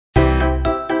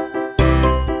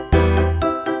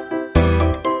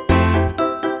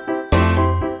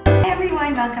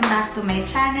to my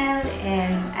channel,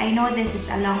 and I know this is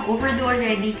a long overdue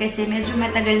already kasi medyo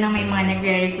matagal na may mga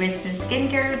nagre-request ng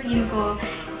skincare routine ko,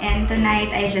 and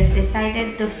tonight I just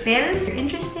decided to film. If you're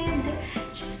interested,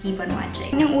 just keep on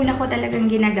watching. Yung una ko talagang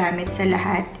ginagamit sa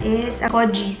lahat is ako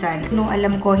G7. Nung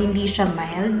alam ko hindi siya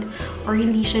mild or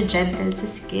hindi siya gentle sa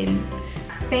skin.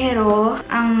 Pero,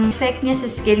 ang effect niya sa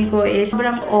skin ko is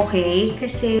sobrang okay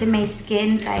kasi my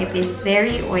skin type is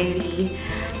very oily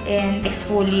and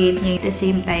exfoliate niya. At the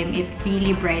same time, it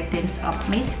really brightens up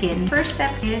my skin. First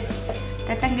step is,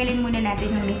 tatanggalin muna natin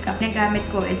yung makeup. Nagamit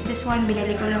ko is this one.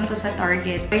 Binili ko lang to sa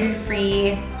Target.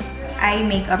 Oil-free eye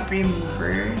makeup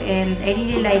remover. And I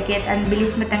really like it. Ang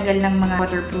bilis matanggal ng mga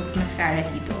waterproof mascara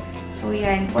dito. So,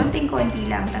 yan. Konting-konti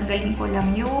lang. Tanggalin ko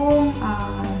lang yung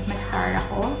mascara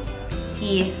ko.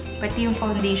 Pati yung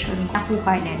foundation,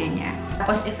 nakuha na rin niya.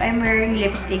 Tapos, if I'm wearing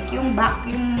lipstick, yung back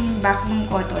ng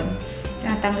cotton,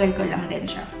 natanggal ko lang din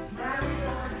siya.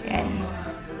 Yan.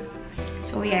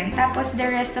 So, yan. Tapos, the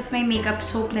rest of my makeup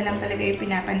soap na lang talaga yung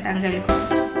pinapantanggal ko.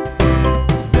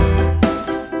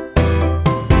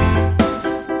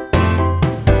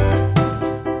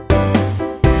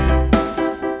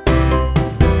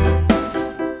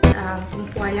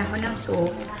 Kumukuha lang ko ng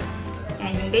soap.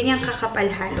 Yan, yung ganyang kakapal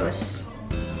halos.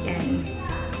 Yan.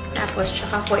 Tapos,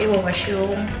 tsaka ko i-wash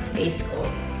yung face ko.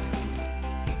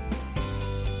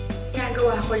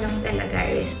 Ginagawa ko lang talaga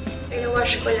is,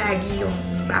 i-wash ko lagi yung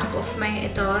back of my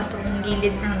itong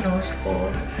gilid ng nose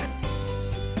ko.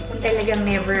 Kung talagang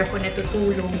never ako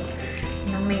natutulog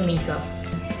ng may makeup.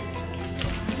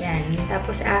 Yan.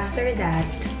 Tapos, after that,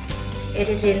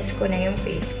 i-rinse ko na yung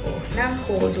face ko ng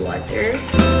cold water.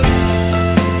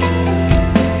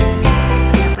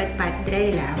 Dapat pat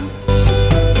dry lang.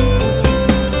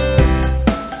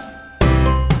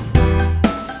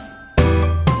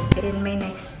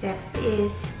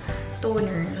 Is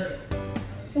toner.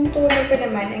 Yung toner ko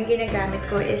naman, ang ginagamit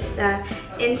ko is the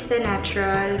Insta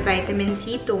Natural Vitamin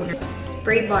C Toner.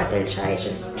 Spray bottle siya. I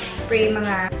just spray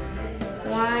mga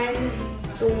 1,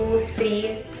 2,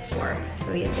 3, 4.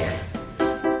 So, yun there.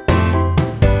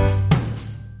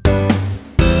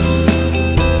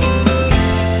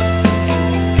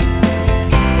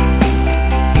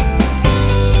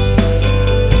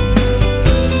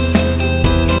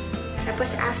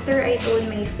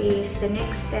 The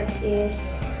next step is,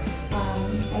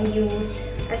 I use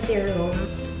a serum.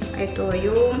 Ito,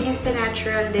 yung Insta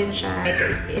Natural din siya.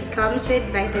 It comes with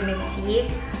vitamin C,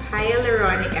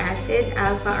 hyaluronic acid,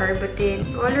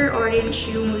 alpha-arbutin, color orange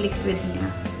yung liquid niya.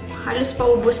 Halos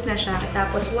paubos na siya.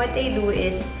 Tapos, what I do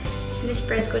is,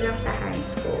 sinispread ko lang sa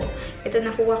hands ko. Ito,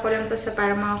 nakuha ko lang to sa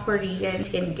parang mga Korean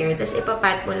skincare. Tapos,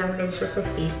 ipapat mo lang din siya sa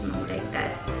face mo, like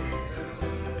that.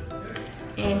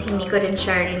 And, hindi ko rin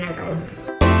siya rinarab.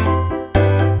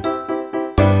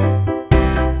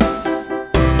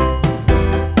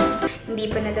 Hindi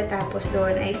pa natatapos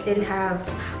doon. I still have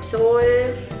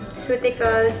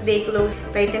SoulCeuticals Day Glow.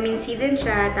 Vitamin C din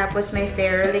siya. Tapos may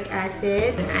ferulic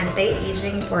acid.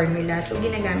 Anti-aging formula. So,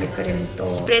 ginagamit ko rin ito.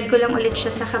 Spread ko lang ulit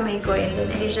siya sa kamay ko and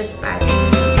then I just pat.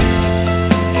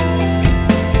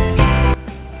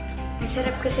 Ang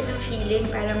sarap kasi ng feeling.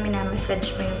 Parang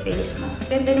minamassage mo yung face mo.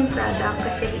 Ganda ng product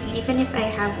kasi even if I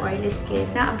have oily skin,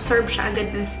 na-absorb siya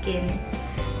agad ng skin.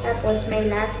 Tapos, my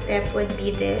last step would be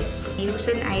this. Use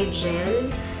an eye gel.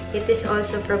 It is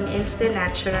also from Insta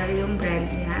Natural, yung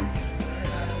brand niya.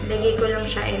 Lagay ko lang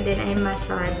siya and then I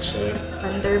massage it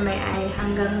under my eye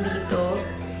hanggang dito.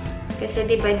 Kasi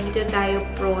diba dito tayo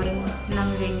prone ng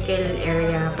wrinkle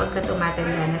area pagka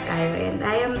tumatanda na tayo. And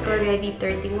I am already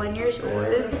 31 years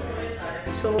old.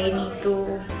 So, I need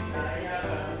to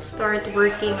start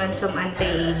working on some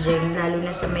anti-aging, lalo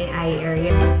na sa my eye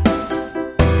area.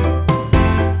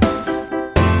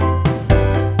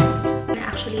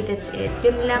 That's it.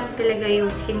 Yun lang talaga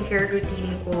yung skincare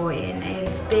routine ko, and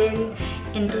I've been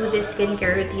into this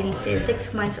skincare routine since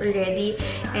 6 months already,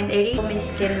 and I really know my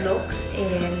skin looks,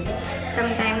 and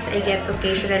sometimes I get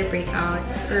occasional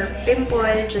breakouts or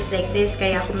pimple just like this,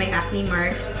 kaya ako may acne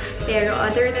marks. Pero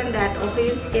other than that,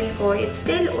 okay yung skin ko. It's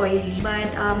still oily,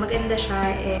 but maganda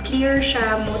siya and clear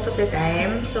siya most of the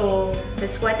time. So,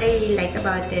 that's what I really like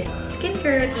about this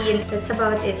skincare routine. That's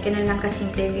about it. Ganun lang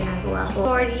kasimple yung ginagawa ko.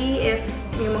 Sorry if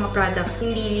yung mga products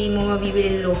hindi mo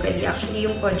mabibili locally. Actually,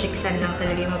 yung Project Sun lang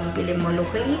talaga yung mabibili mo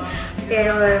locally.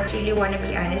 Pero, I really wanna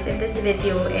be honest in this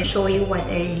video and show you what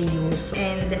I really use.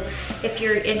 And if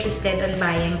you're interested on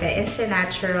buying the Insta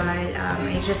Natural,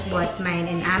 I just bought mine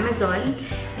in Amazon.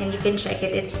 And you can check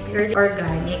it. It's purely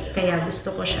organic. Kaya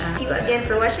gusto ko siya. Thank you again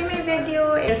for watching my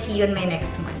video. And I'll see you on my next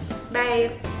one.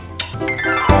 Bye!